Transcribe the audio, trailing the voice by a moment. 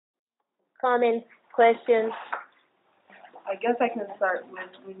comments, questions? I guess I can start with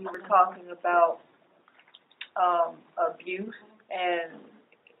when you were talking about abuse, and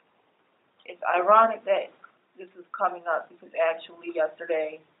it's ironic that this is coming up because actually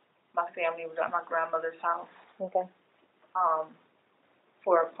yesterday my family was at my grandmother's house Okay.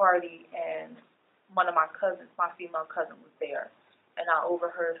 For a party, and one of my cousins, my female cousin, was there, and I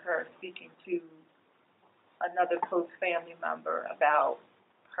overheard her speaking to another close family member about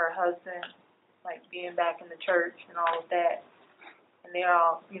her husband, like being back in the church and all of that. And they're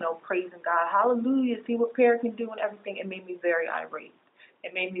all, praising God, hallelujah, see what prayer can do and everything. It made me very irate.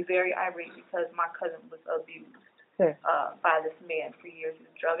 It made me very irate because my cousin was abused by this man for years. He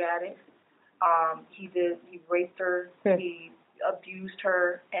was a drug addict. He raped her. He abused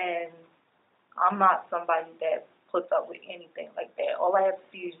her, and I'm not somebody that puts up with anything like that. All I have to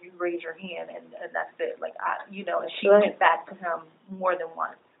see is you raise your hand, and that's it. And she went back to him more than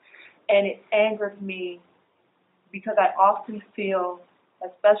once. And it angers me because I often feel,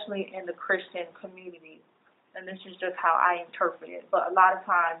 especially in the Christian community, and this is just how I interpret it, but a lot of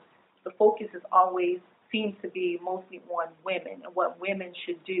times the focus is always seems to be mostly on women and what women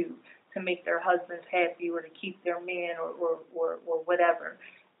should do to make their husbands happy or to keep their man or whatever.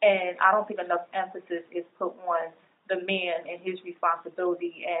 And I don't think enough emphasis is put on the man and his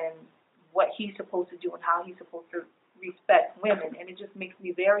responsibility and what he's supposed to do and how he's supposed to respect women. And it just makes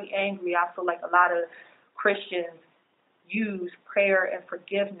me very angry. I feel like a lot of Christians use prayer and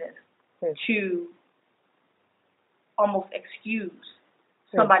forgiveness to almost excuse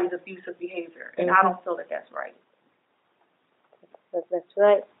somebody's abusive behavior. And I don't feel that that's right. That's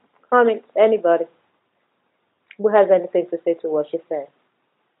right. Comments, anybody who has anything to say to what she said?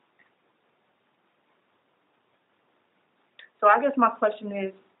 So I guess my question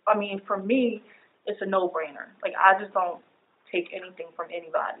is, for me, it's a no-brainer. Like, I just don't take anything from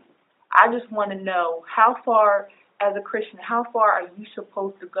anybody. I just want to know how far, as a Christian, how far are you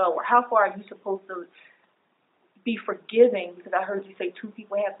supposed to go, or how far are you supposed to be forgiving? Because I heard you say two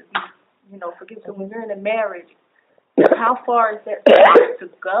people have to be, forgiving. So when you're in a marriage, how far is there to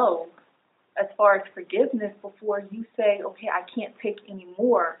go as far as forgiveness before you say, okay, I can't take any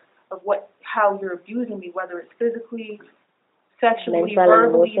more of how you're abusing me, whether it's physically, sexually,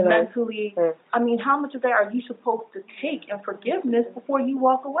 verbally, mentally. How much of that are you supposed to take in forgiveness before you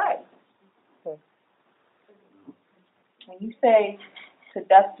walk away? When you say to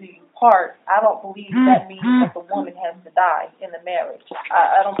death do you part, I don't believe that means that the woman has to die in the marriage.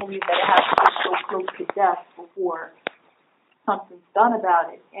 I don't believe that it has to get so close to death before something's done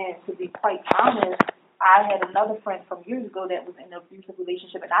about it. And to be quite honest, I had another friend from years ago that was in an abusive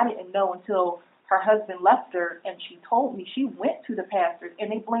relationship, and I didn't know until her husband left her, and she told me. She went to the pastors,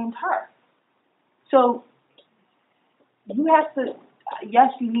 and they blamed her. So you have to, yes,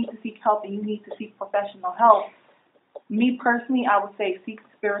 you need to seek help, and you need to seek professional help. Me personally, I would say seek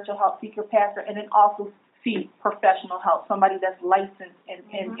spiritual help, seek your pastor, and then also seek professional help, somebody that's licensed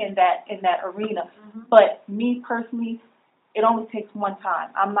in that arena. But me personally, it only takes one time.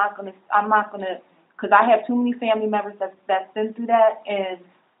 I'm not gonna, because I have too many family members that's been through that, and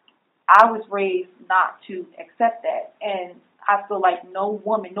I was raised not to accept that. And I feel like no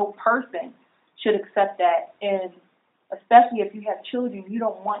woman, no person should accept that. And especially if you have children, you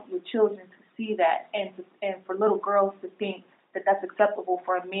don't want your children to see that, and for little girls to think that that's acceptable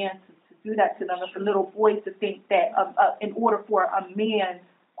for a man to do that to them, and for little boys to think that in order for a man,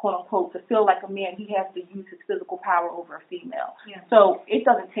 quote unquote, to feel like a man, he has to use his physical power over a female. Yeah. So it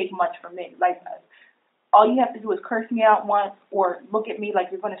doesn't take much for me. Like, all you have to do is curse me out once or look at me like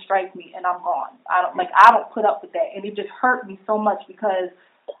you're going to strike me, and I'm gone. I don't put up with that. And it just hurt me so much because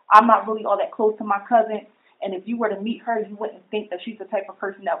I'm not really all that close to my cousin. And if you were to meet her, you wouldn't think that she's the type of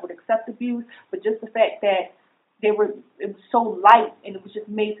person that would accept abuse. But just the fact that it was so light, and it was just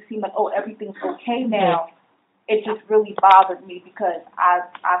made to seem like, oh, everything's okay now, it just really bothered me because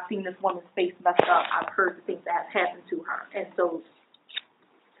I've seen this woman's face messed up. I've heard the things that have happened to her. And so...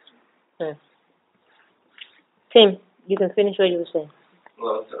 Tim, you can finish what you were saying.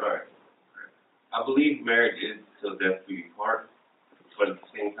 Well, all right. I believe marriage is till death do you part, but at the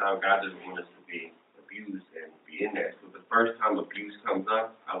same time, God doesn't want us to be abused and be in that. So the first time abuse comes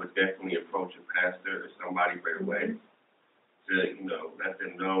up, I would definitely approach a pastor or somebody right away to, let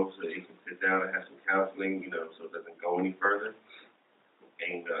them know so they can sit down and have some counseling, so it doesn't go any further.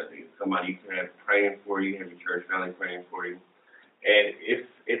 And somebody you can have praying for you, have your church family praying for you. And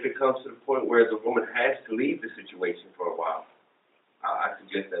if it comes to the point where the woman has to leave the situation for a while, I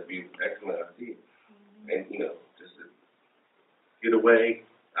suggest that be an excellent idea. And, just to get away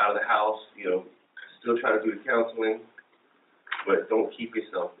out of the house, still try to do the counseling, but don't keep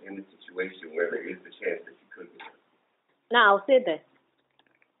yourself in the situation where there is the chance that you could get hurt. Now, I'll say this.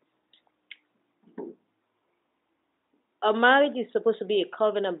 A marriage is supposed to be a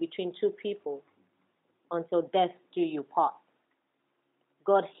covenant between two people until death do you part.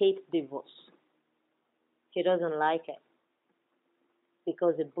 God hates divorce. He doesn't like it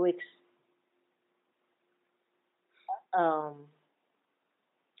because it breaks.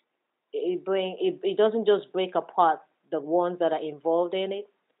 It doesn't just break apart the ones that are involved in it,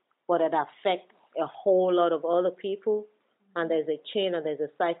 but it affects a whole lot of other people, and there's a chain and there's a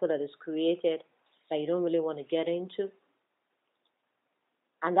cycle that is created that you don't really want to get into.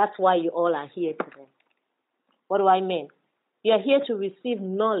 And that's why you all are here today. What do I mean? You're here to receive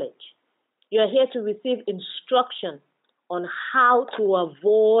knowledge. You're here to receive instruction on how to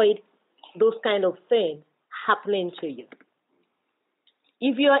avoid those kind of things happening to you.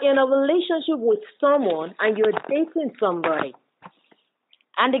 If you're in a relationship with someone and you're dating somebody,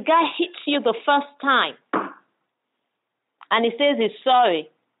 and the guy hits you the first time, and he says he's sorry,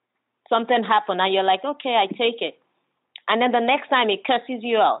 something happened, and you're like, okay, I take it. And then the next time he curses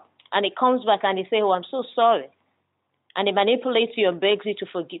you out, and he comes back and he says, oh, I'm so sorry. And he manipulates you and begs you to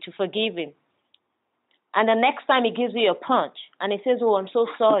forgive him. And the next time he gives you a punch, and he says, oh, I'm so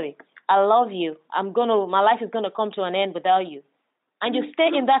sorry. I love you. My life is gonna come to an end without you. And you stay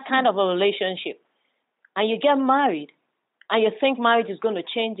in that kind of a relationship, and you get married, and you think marriage is going to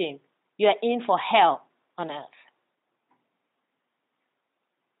change him. You're in for hell on earth.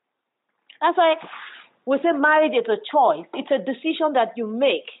 That's why we say marriage is a choice. It's a decision that you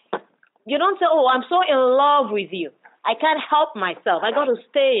make. You don't say, oh, I'm so in love with you. I can't help myself. I got to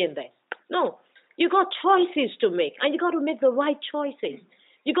stay in this. No, you got choices to make, and you got to make the right choices.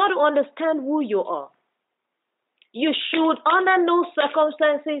 You got to understand who you are. You should, under no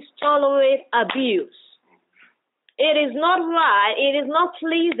circumstances, tolerate abuse. It is not right. It is not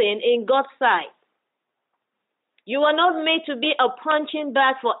pleasing in God's sight. You are not made to be a punching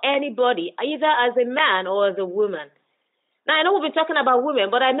bag for anybody, either as a man or as a woman. Now, I know we've been talking about women,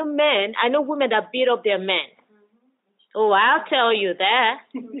 but I know women that beat up their men. Oh, I'll tell you that.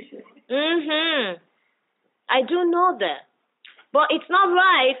 I do know that. But it's not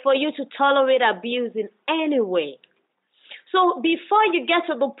right for you to tolerate abuse in any way. So before you get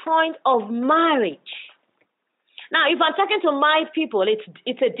to the point of marriage, now if I'm talking to married people,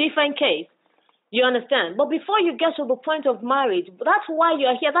 it's a different case. You understand? But before you get to the point of marriage, that's why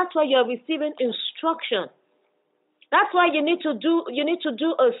you're here. That's why you're receiving instruction. That's why you need to do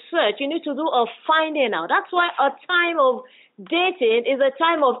a search. You need to do a finding out. That's why a time of dating is a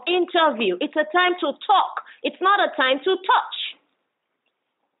time of interview. It's a time to talk. It's not a time to touch.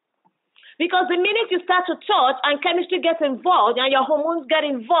 Because the minute you start to touch and chemistry gets involved and your hormones get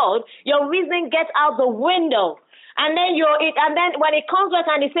involved, your reasoning gets out the window. And then when it comes back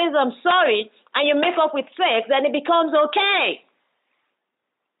and it says, I'm sorry, and you make up with sex, then it becomes okay.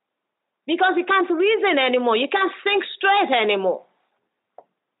 Because you can't reason anymore. You can't think straight anymore.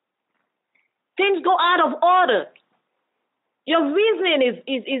 Things go out of order. Your reasoning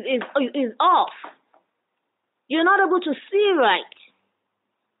is off. You're not able to see right.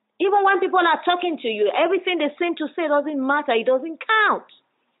 Even when people are talking to you, everything they seem to say doesn't matter. It doesn't count.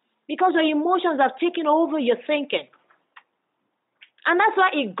 Because your emotions have taken over your thinking. And that's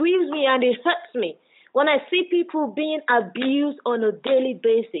why it grieves me and it hurts me when I see people being abused on a daily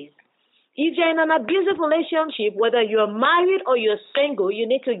basis. If you're in an abusive relationship, whether you're married or you're single, you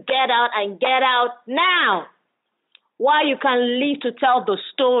need to get out and get out now while you can live to tell the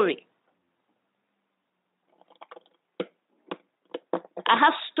story. I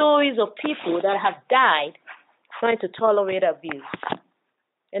have stories of people that have died trying to tolerate abuse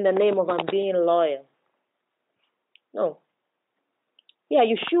in the name of I'm being loyal. No. Yeah,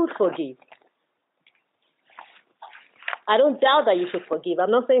 you should forgive. I don't doubt that you should forgive.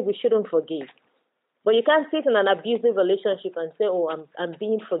 I'm not saying we shouldn't forgive. But you can't sit in an abusive relationship and say, oh, I'm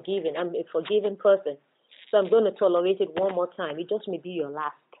being forgiven. I'm a forgiving person, so I'm going to tolerate it one more time. It just may be your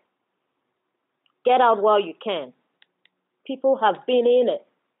last. Get out while you can. People have been in it,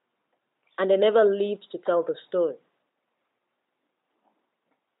 and they never lived to tell the story.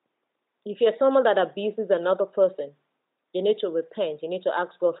 If you're someone that abuses another person, you need to repent. You need to ask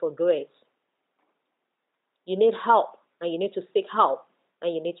God for grace. You need help, and you need to seek help,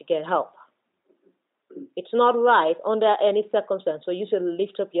 and you need to get help. It's not right under any circumstance for you to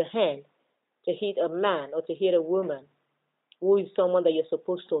lift up your hand to hit a man or to hit a woman who is someone that you're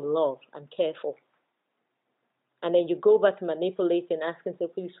supposed to love and care for. And then you go back manipulating, asking, say,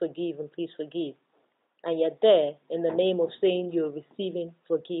 please forgive and please forgive. And you're there in the name of saying you're receiving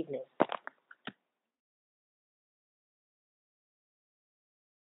forgiveness.